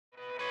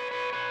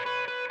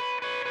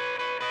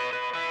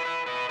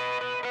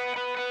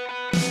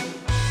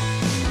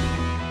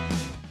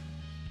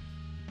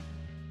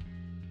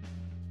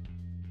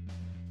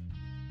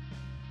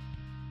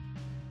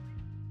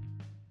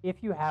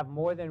If you have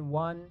more than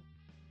one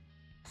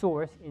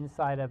source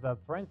inside of a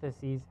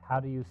parentheses, how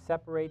do you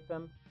separate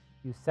them?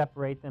 You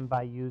separate them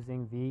by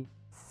using the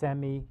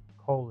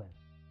semicolon.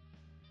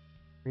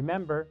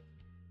 Remember,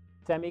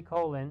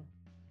 semicolon,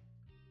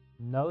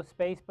 no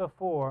space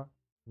before,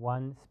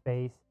 one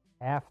space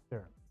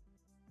after.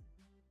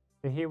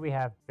 So here we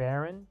have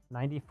Baron,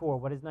 94.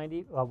 What is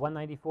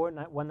 194?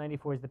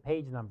 194 is the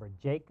page number.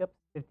 Jacobs,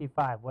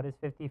 55. What is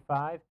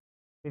 55?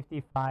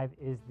 55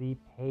 is the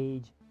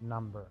page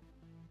number.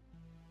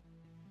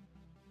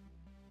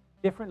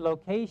 Different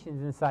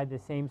locations inside the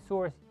same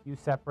source, you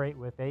separate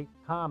with a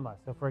comma.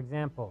 So for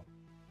example,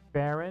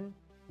 Baron,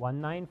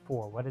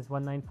 194. What is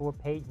 194?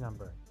 Page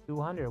number.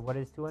 200. What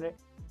is 200?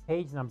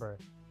 Page number.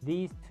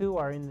 These two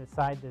are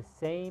inside the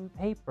same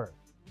paper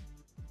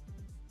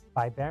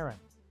by Baron.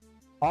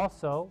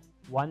 Also,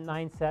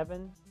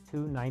 197,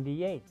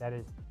 298. That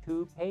is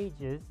 2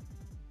 pages.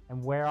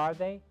 And where are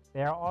they?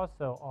 They are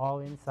also all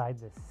inside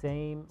the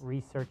same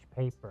research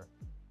paper.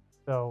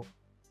 So,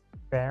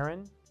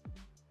 Baron,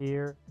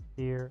 here,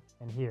 here,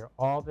 and here.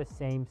 All the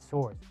same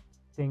source.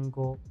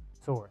 Single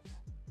source.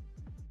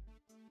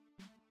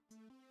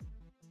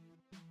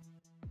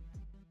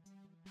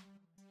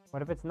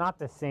 What if it's not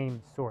the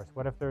same source?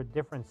 What if they're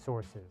different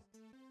sources?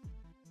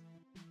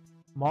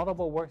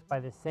 Multiple works by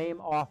the same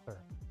author.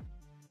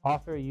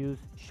 Author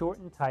used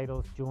shortened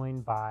titles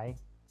joined by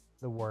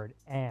the word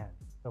and.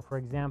 So for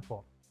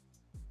example,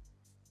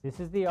 this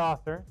is the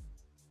author.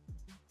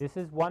 This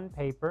is one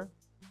paper.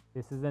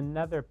 This is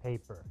another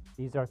paper.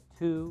 These are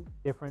 2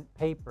 different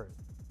papers.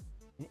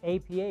 In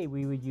APA,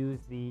 we would use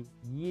the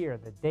year,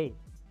 the date.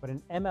 But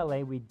in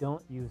MLA, we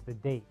don't use the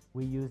date.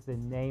 We use the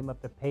name of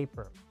the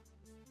paper.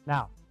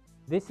 Now,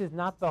 this is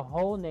not the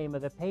whole name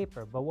of the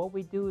paper, but what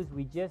we do is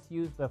we just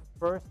use the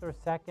first or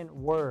second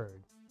word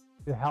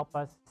to help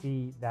us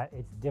see that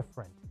it's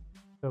different.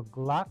 So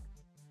Gluck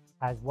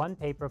has one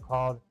paper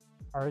called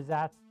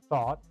Ersatz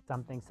Thought,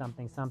 something,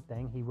 something,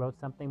 something. He wrote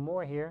something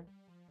more here.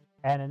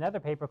 And another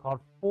paper called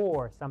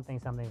For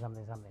something, something,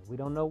 something, something. We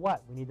don't know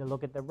what. We need to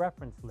look at the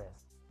reference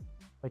list.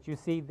 But you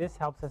see, this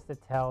helps us to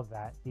tell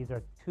that these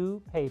are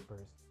 2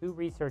 papers, 2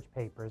 research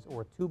papers,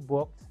 or 2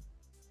 books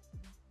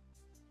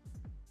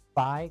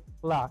by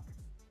Gluck,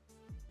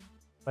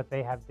 but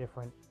they have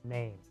different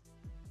names.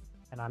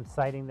 And I'm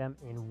citing them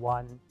in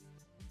one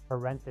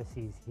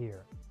parentheses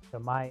here.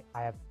 So I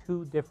have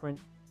 2 different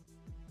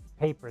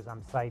papers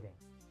I'm citing.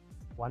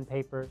 1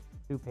 paper,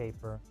 2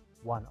 paper,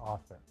 1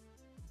 author.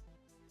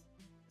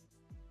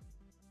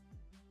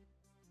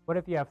 What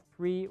if you have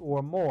 3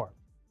 or more?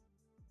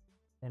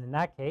 Then in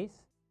that case,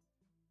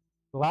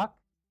 Gluck,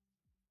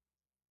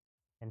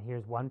 and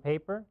here's 1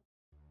 paper,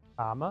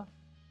 comma,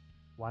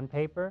 1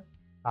 paper,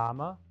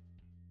 comma,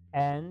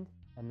 and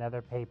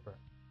another paper.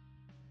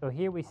 So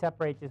here we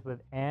separate this with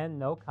and,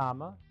 no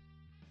comma,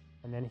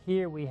 and then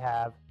here we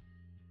have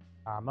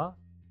comma,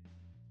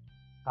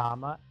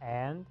 comma,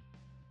 and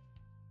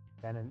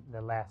then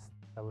the last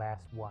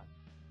one.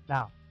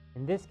 Now,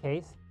 in this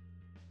case,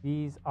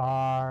 these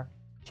are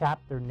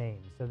chapter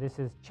names. So this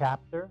is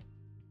chapter.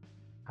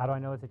 How do I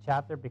know it's a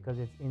chapter? Because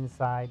it's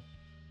inside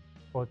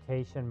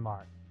quotation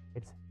mark.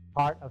 It's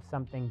part of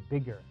something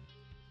bigger.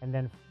 And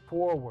then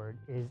forward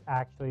is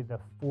actually the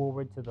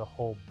forward to the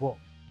whole book.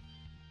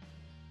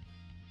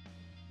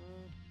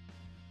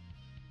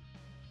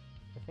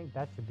 I think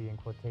that should be in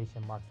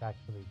quotation marks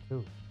actually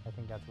too. I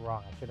think that's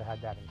wrong. I should have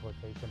had that in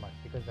quotation marks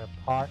because they're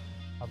part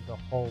of the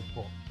whole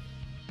book.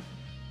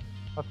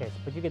 Okay, so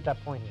but you get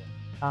that point here.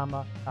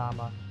 Comma,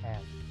 comma,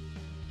 and.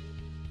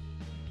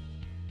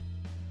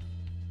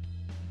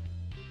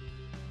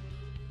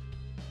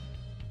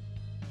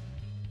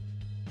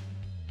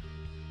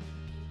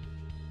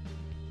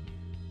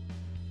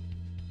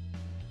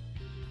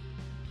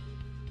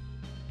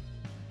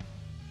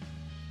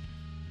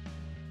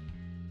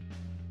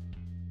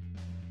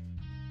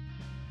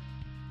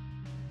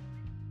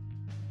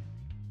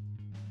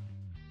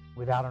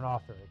 Without an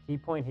author. The key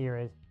point here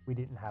is we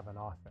didn't have an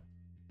author.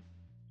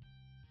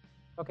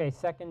 Okay,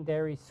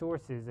 secondary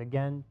sources.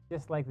 Again,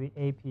 just like the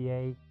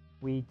APA,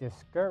 we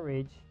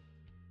discourage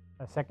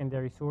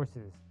secondary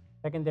sources.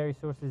 Secondary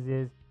sources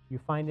is you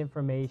find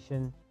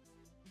information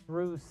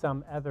through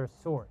some other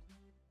source.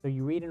 So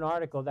you read an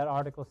article, that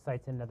article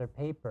cites another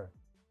paper.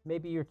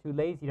 Maybe you're too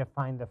lazy to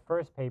find the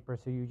first paper,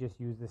 so you just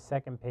use the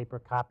second paper,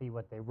 copy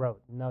what they wrote.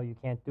 No, you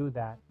can't do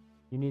that.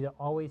 You need to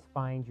always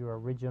find your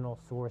original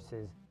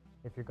sources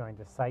if you're going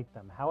to cite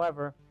them.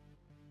 However,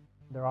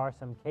 there are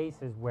some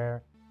cases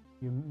where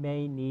you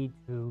may need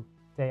to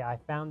say, I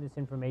found this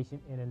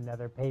information in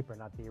another paper,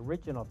 not the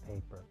original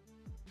paper.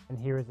 And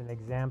here is an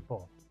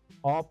example.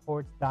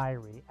 Allport's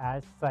diary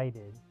as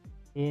cited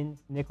in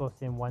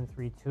Nicholson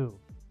 132.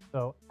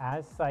 So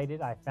as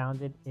cited, I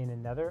found it in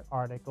another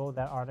article.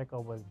 That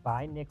article was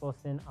by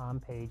Nicholson on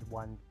page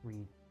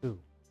 132.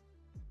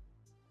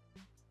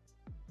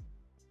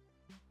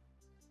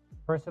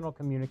 Personal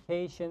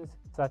communications,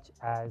 such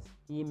as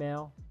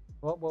email.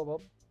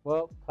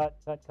 Whoa, cut,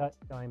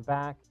 going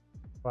back,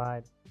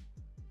 slide.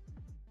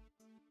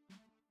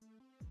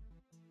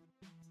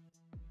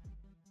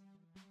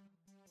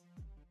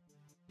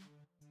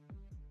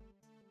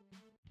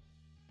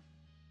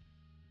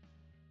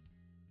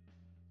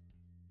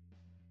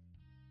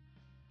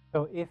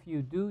 So if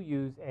you do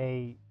use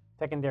a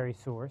secondary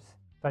source,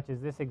 such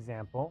as this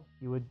example,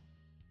 you would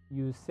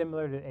use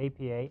similar to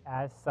APA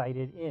as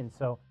cited in.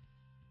 So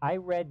I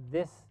read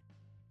this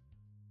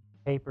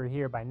paper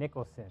here by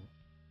Nicholson,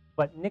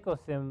 but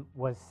Nicholson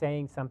was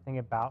saying something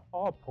about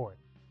Allport.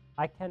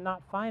 I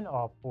cannot find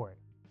Allport,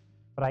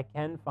 but I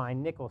can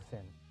find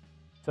Nicholson.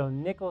 So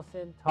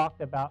Nicholson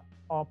talked about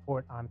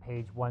Allport on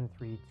page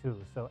 132.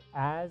 So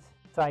as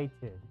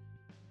cited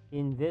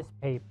in this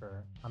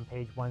paper on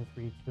page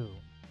 132,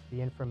 the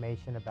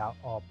information about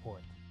Allport.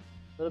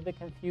 A little bit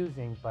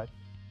confusing, but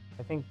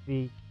I think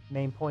the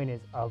main point is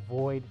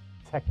avoid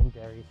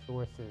secondary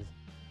sources.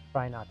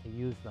 Try not to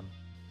use them.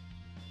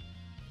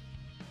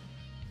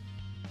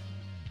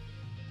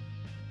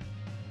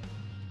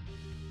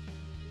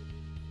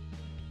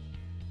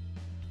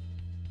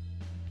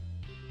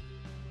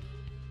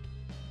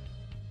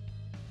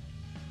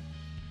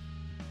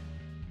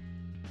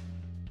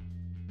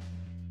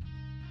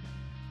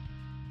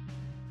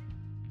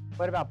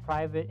 What about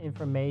private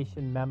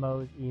information,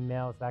 memos,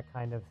 emails, that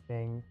kind of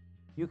thing?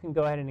 You can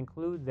go ahead and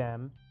include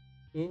them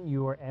in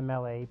your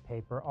MLA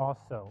paper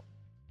also.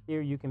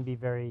 Here you can be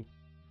very,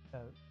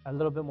 a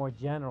little bit more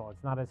general.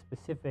 It's not as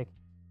specific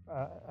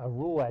a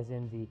rule as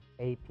in the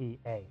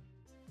APA.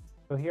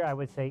 So here I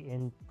would say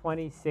in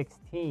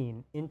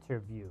 2016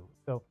 interview.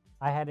 So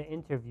I had an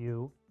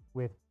interview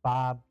with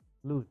Bob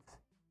Lutz.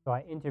 So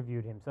I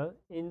interviewed him. So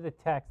in the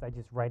text, I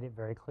just write it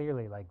very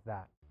clearly like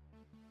that.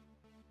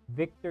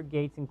 Victor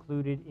Gates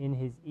included in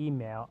his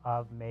email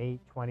of May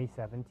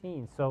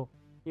 2017. So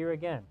here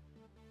again,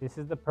 this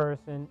is the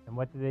person, and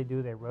what did they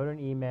do? They wrote an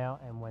email,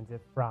 and when's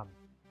it from?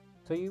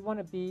 So you want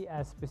to be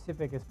as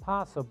specific as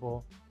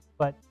possible,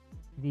 but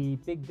the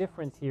big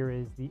difference here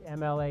is the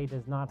MLA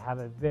does not have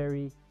a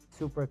very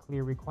super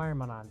clear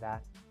requirement on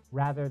that.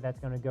 Rather, that's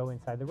going to go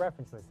inside the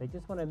reference list. They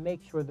just want to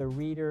make sure the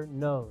reader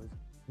knows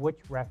which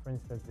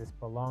reference does this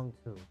belong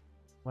to.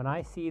 When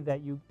I see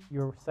that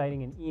you're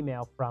citing an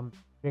email from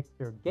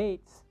Victor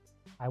Gates,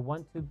 I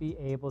want to be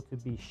able to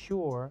be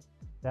sure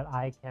that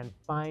I can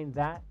find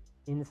that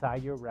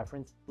inside your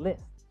reference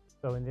list.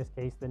 So in this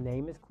case, the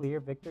name is clear,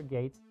 Victor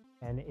Gates,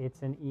 and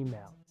it's an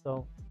email.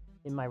 So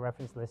in my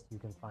reference list, you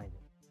can find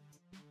it.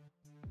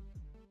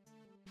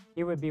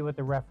 Here would be what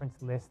the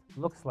reference list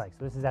looks like.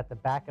 So this is at the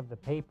back of the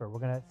paper. We're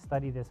going to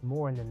study this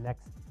more in the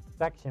next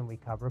section we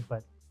cover,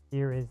 but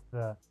here is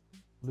the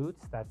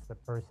Lutz, that's the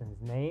person's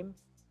name,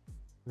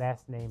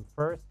 last name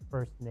first,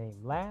 first name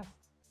last,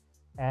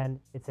 and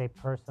it's a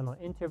personal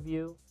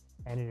interview,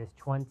 and it is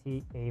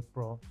 20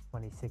 April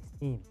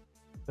 2016.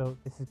 So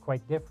this is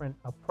quite different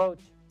approach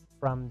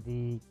from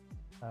the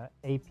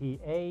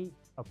APA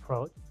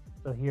approach.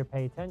 So here,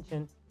 pay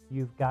attention.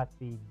 You've got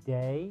the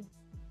day,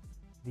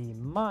 the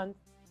month,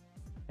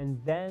 and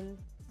then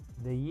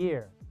the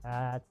year.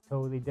 That's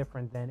totally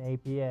different than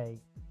APA.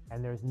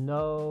 And there's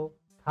no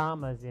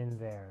commas in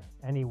there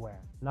anywhere,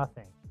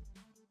 nothing.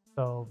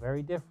 So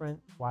very different.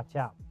 Watch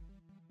out.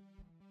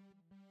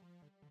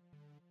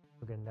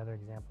 Look at another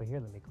example here.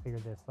 Let me clear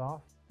this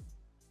off.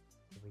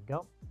 Here we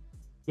go.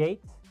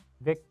 Gates,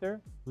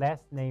 Victor,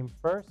 last name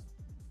first,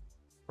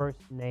 first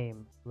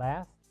name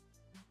last.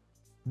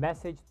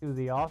 Message to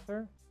the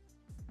author,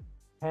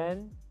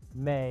 10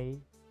 May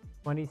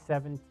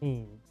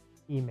 2017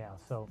 email.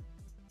 So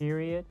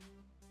period,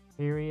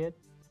 period,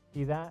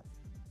 see that?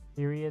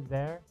 Period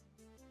there.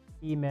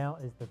 Email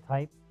is the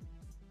type.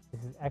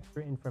 This is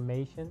extra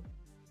information.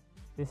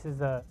 This is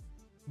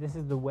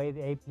the way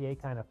the APA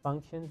kind of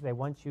functions. They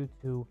want you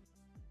to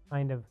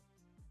kind of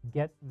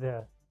get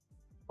the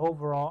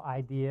overall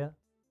idea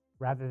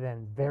rather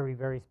than very,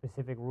 very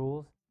specific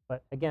rules.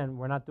 But again,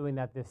 we're not doing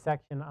that this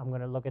section. I'm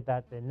going to look at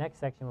that the next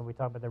section when we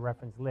talk about the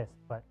reference list.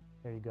 But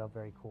there you go,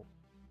 very cool.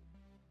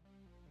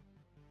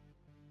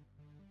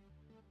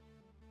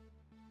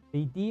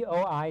 The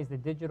DOI is the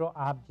Digital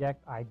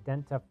Object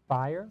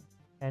Identifier,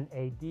 and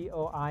a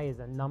DOI is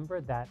a number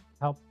that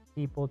helps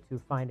people to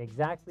find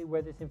exactly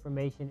where this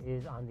information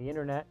is on the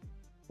internet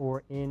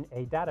or in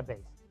a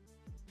database.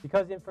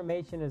 Because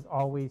information is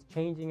always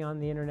changing on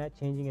the internet,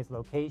 changing its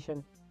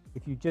location,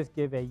 if you just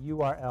give a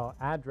URL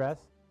address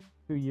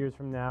 2 years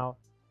from now,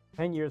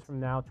 10 years from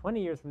now,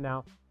 20 years from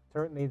now,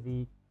 certainly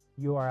the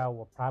URL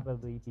will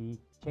probably be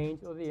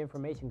changed or the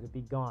information could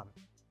be gone.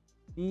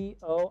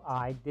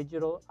 DOI,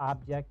 Digital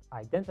Object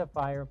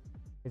Identifier,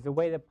 is a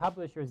way that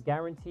publishers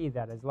guarantee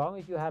that as long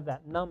as you have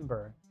that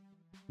number,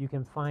 you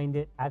can find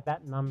it at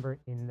that number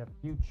in the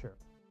future.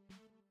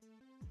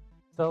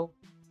 So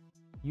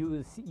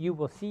you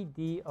will see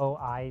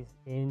DOIs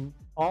in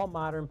all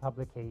modern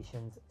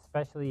publications,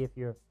 especially if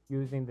you're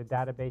using the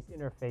database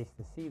interface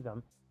to see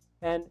them.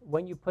 And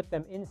when you put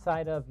them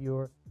inside of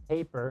your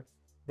paper,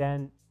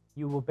 then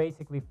you will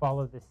basically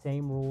follow the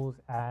same rules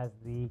as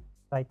the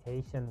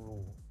citation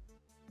rules.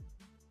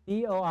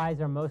 DOIs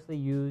are mostly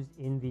used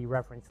in the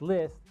reference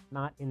list,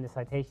 not in the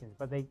citations,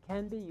 but they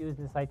can be used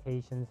in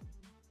citations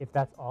if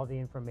that's all the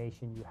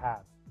information you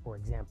have, for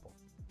example.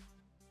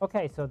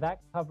 Okay, so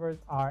that covers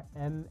our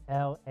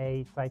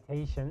MLA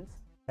citations,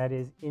 that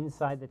is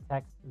inside the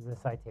text of the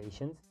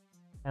citations,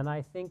 and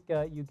I think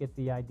you get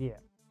the idea.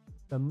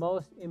 The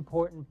most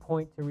important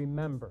point to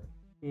remember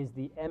is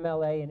the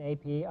MLA and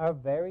APA are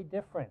very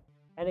different.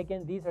 And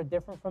again, these are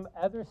different from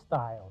other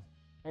styles,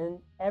 and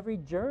every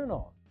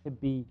journal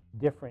could be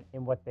different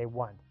in what they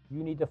want.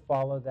 You need to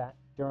follow that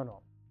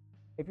journal.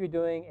 If you're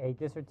doing a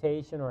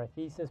dissertation or a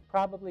thesis,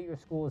 probably your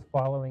school is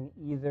following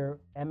either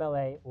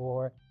MLA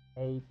or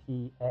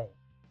APA.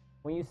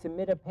 When you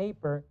submit a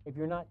paper, if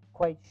you're not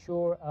quite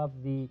sure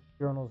of the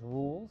journal's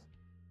rules,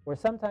 or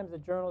sometimes the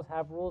journals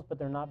have rules but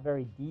they're not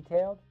very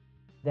detailed,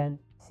 then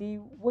see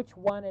which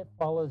one it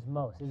follows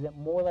most. Is it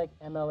more like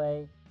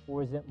MLA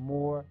or is it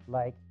more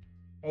like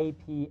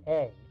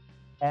APA?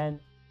 And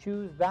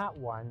choose that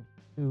one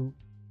to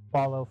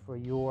follow for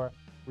your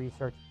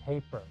research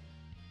paper.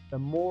 The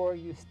more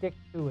you stick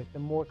to it, the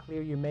more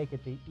clear you make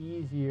it, the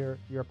easier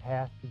your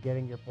path to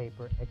getting your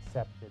paper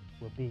accepted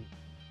will be.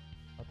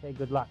 Okay,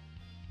 good luck.